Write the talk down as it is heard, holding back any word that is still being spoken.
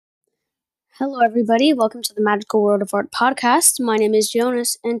Hello, everybody. Welcome to the Magical World of Art podcast. My name is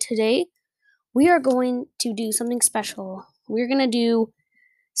Jonas, and today we are going to do something special. We're going to do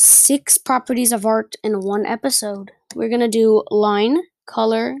 6 properties of art in one episode. We're going to do line,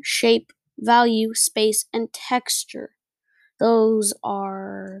 color, shape, value, space, and texture. Those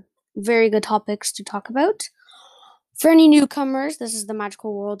are very good topics to talk about. For any newcomers, this is the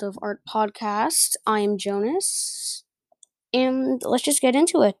Magical World of Art podcast. I am Jonas, and let's just get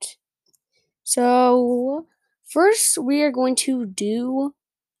into it. So, first we are going to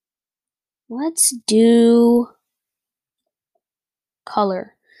let's do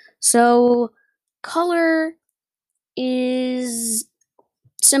color. So, color is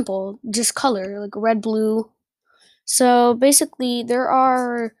simple, just color, like red, blue. So, basically, there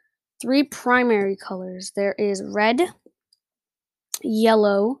are 3 primary colors. There is red,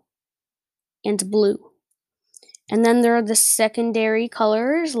 yellow, and blue. And then there are the secondary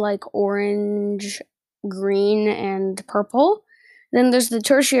colors like orange, green, and purple. Then there's the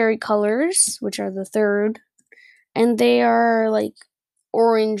tertiary colors, which are the third, and they are like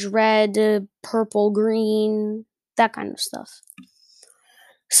orange, red, purple, green, that kind of stuff.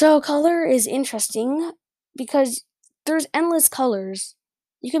 So color is interesting because there's endless colors.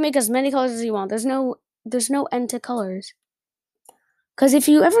 You can make as many colors as you want. There's no end to colors. Because if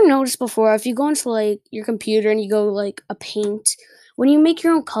you ever noticed before, if you go into like your computer and you go like a paint, when you make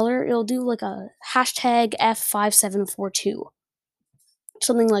your own color, it'll do like a hashtag F5742.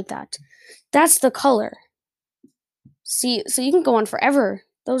 Something like that. That's the color. See, so you can go on forever.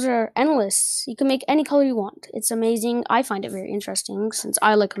 Those are endless. You can make any color you want. It's amazing. I find it very interesting since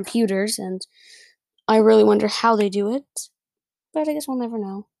I like computers and I really wonder how they do it. But I guess we'll never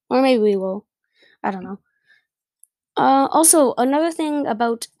know. Or maybe we will. I don't know. Also, another thing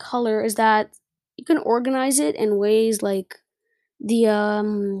about color is that you can organize it in ways like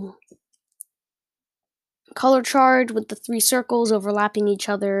the color chart with the 3 circles overlapping each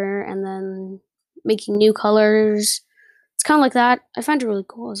other and then making new colors. It's kind of like that. I find it really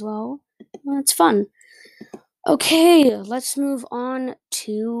cool as well. It's fun. Okay, let's move on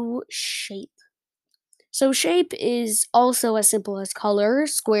to shape. So shape is also as simple as color,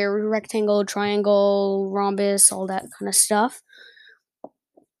 square, rectangle, triangle, rhombus, all that kind of stuff.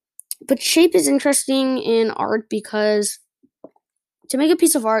 But shape is interesting in art because to make a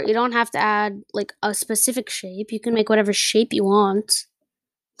piece of art, you don't have to add like a specific shape. You can make whatever shape you want.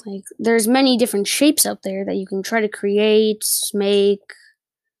 Like there's many different shapes out there that you can try to create, make.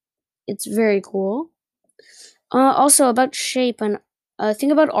 It's very cool. Also about shape, and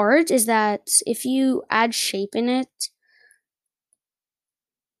thing about art is that if you add shape in it,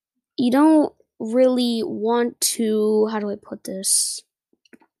 you don't really want to, how do I put this?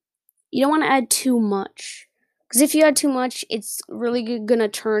 You don't want to add too much. Because if you add too much, it's really gonna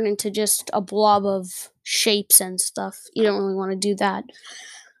turn into just a blob of shapes and stuff. You don't really want to do that.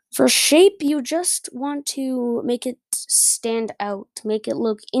 For shape, you just want to make it stand out, make it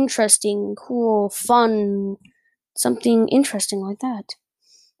look interesting, cool, fun, something interesting like that.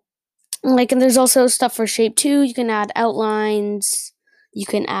 And there's also stuff for shape too. You can add outlines, you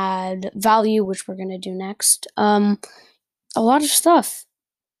can add value, which we're gonna do next. A lot of stuff.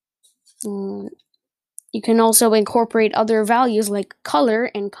 You can also incorporate other values like color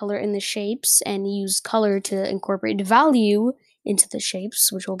and color in the shapes, and use color to incorporate value into the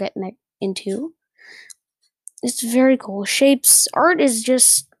shapes, which we'll get into. It's very cool. Shapes, art is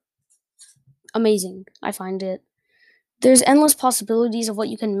just amazing. I find it. There's endless possibilities of what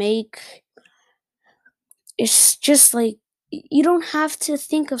you can make. It's just like you don't have to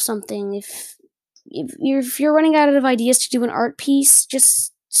think of something. If you're running out of ideas to do an art piece,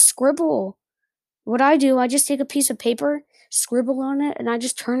 just scribble. What I do, I just take a piece of paper, scribble on it, and I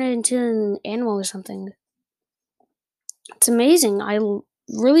just turn it into an animal or something. It's amazing. I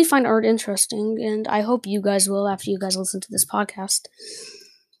really find art interesting, and I hope you guys will after you guys listen to this podcast.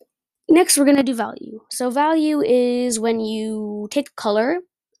 Next, we're going to do value. So value is when you take a color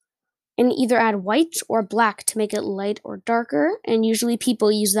and either add white or black to make it light or darker, and usually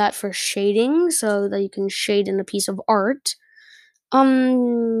people use that for shading so that you can shade in a piece of art.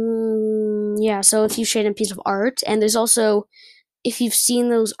 Yeah, so if you shade a piece of art, and there's also, if you've seen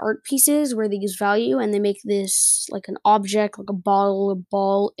those art pieces where they use value and they make this like an object, like a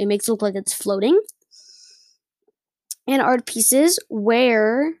ball, it makes it look like it's floating. And art pieces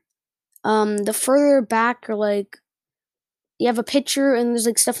where the further back, or like you have a picture and there's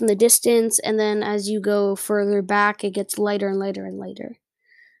like stuff in the distance, and then as you go further back, it gets lighter and lighter and lighter.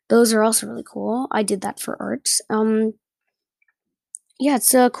 Those are also really cool. I did that for art. Yeah,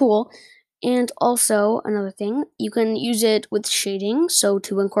 it's cool. And also, another thing, you can use it with shading, so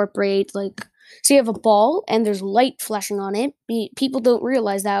to incorporate, like, say you have a ball and there's light flashing on it, people don't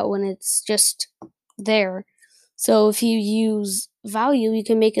realize that when it's just there. So if you use value, you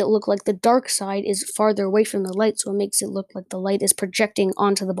can make it look like the dark side is farther away from the light, so it makes it look like the light is projecting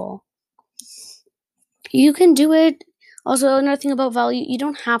onto the ball. You can do it. Also, another thing about value, you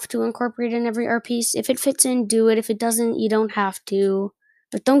don't have to incorporate it in every art piece. If it fits in, do it. If it doesn't, you don't have to.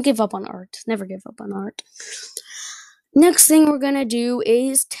 But don't give up on art. Never give up on art. Next thing we're gonna do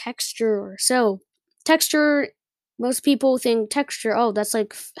is texture. So, texture, most people think texture, oh, that's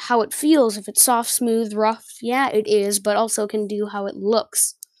like how it feels. If it's soft, smooth, rough, yeah, it is, but also can do how it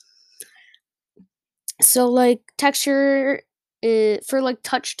looks. So, like, texture, for like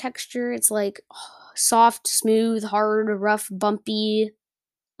touch texture, it's like soft, smooth, hard, rough, bumpy,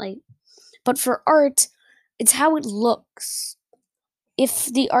 like. But for art, it's how it looks. If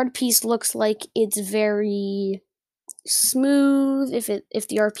the art piece looks like it's very smooth, if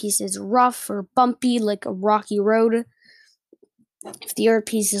the art piece is rough or bumpy like a rocky road, if the art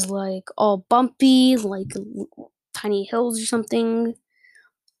piece is like all bumpy like tiny hills or something,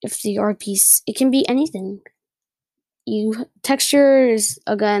 if the art piece, it can be anything. Textures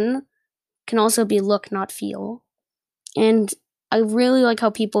again can also be look, not feel. And I really like how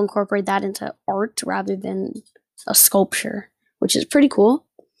people incorporate that into art rather than a sculpture, which is pretty cool.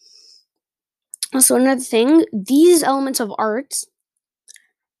 Also, another thing, these elements of art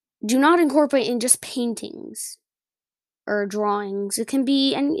do not incorporate in just paintings or drawings. It can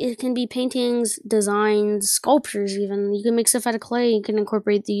be paintings, designs, sculptures even. You can make stuff out of clay, you can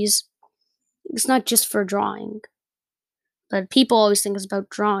incorporate these. It's not just for drawing. But people always think it's about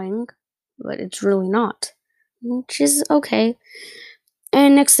drawing, but it's really not. Which is okay.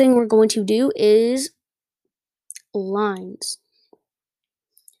 And next thing we're going to do is lines.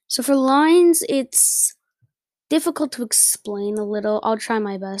 So for lines, it's difficult to explain a little. I'll try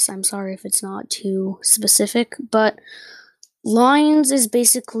my best. I'm sorry if it's not too specific, but lines is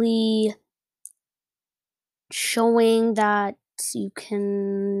basically showing that you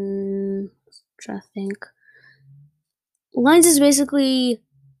can. Try to think. Lines is basically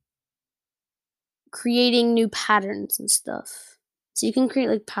creating new patterns and stuff. So you can create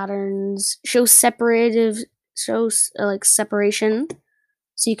like patterns, shows like separation.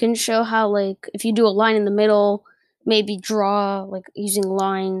 So you can show how, like, if you do a line in the middle, maybe draw like using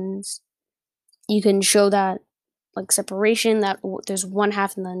lines. You can show that like separation, that there's one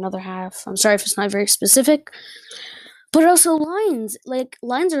half and then another half. I'm sorry if it's not very specific, but also lines. Like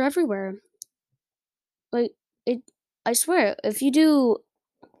lines are everywhere. Like it, I swear, if you do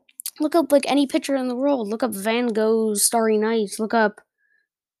look up like any picture in the world, look up Van Gogh's Starry Night, look up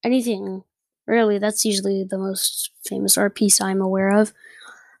anything. Really, that's usually the most famous art piece I'm aware of.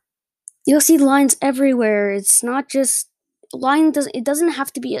 You'll see lines everywhere. It's not just it doesn't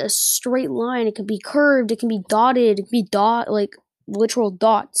have to be a straight line. It can be curved, it can be dotted, it can be like literal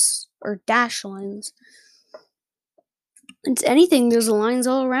dots or dash lines. It's anything, there's lines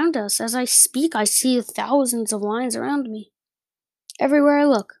all around us. As I speak, I see thousands of lines around me. Everywhere I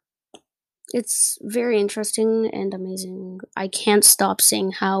look. It's very interesting and amazing. I can't stop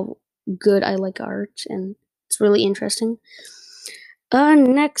saying how good I like art, and it's really interesting.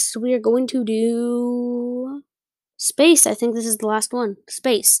 Next we are going to do space. I think this is the last one.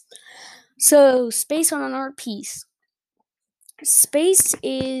 Space. So, space on an art piece. Space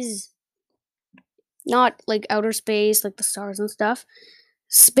is not like outer space, like the stars and stuff.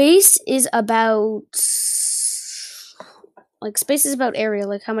 Space is about area,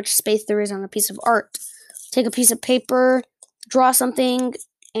 like how much space there is on a piece of art. Take a piece of paper, draw something,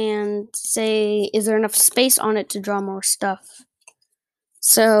 and say, is there enough space on it to draw more stuff?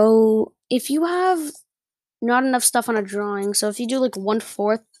 So if you have not enough stuff on a drawing, so if you do like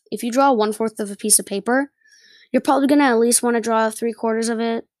if you draw 1/4 of a piece of paper, you're probably gonna at least want to draw 3/4 of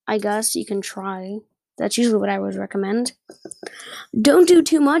it. I guess you can try. That's usually what I would recommend. Don't do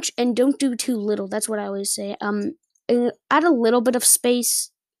too much and don't do too little. That's what I always say. Add a little bit of space.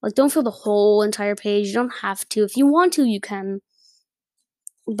 Like, don't fill the whole entire page. You don't have to. If you want to, you can.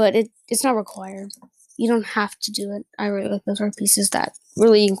 But it's not required. You don't have to do it. I really like those art pieces that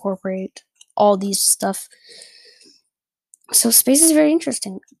really incorporate all these stuff. So space is very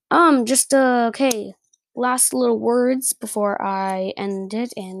interesting. Okay. Last little words before I end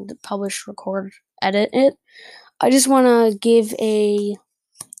it and publish, record, edit it. I just want to give a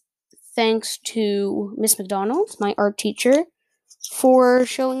thanks to Miss McDonald, my art teacher, for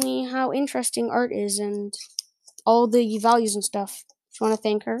showing me how interesting art is and all the values and stuff. Just want to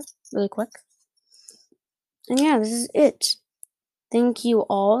thank her really quick. And yeah, this is it. Thank you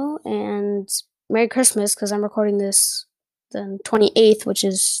all, and Merry Christmas because I'm recording this the 28th, which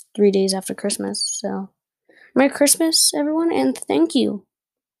is 3 days after Christmas. So, Merry Christmas, everyone, and thank you.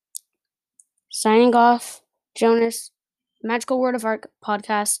 Signing off, Jonas, Magical Word of Art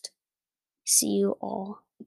podcast. See you all.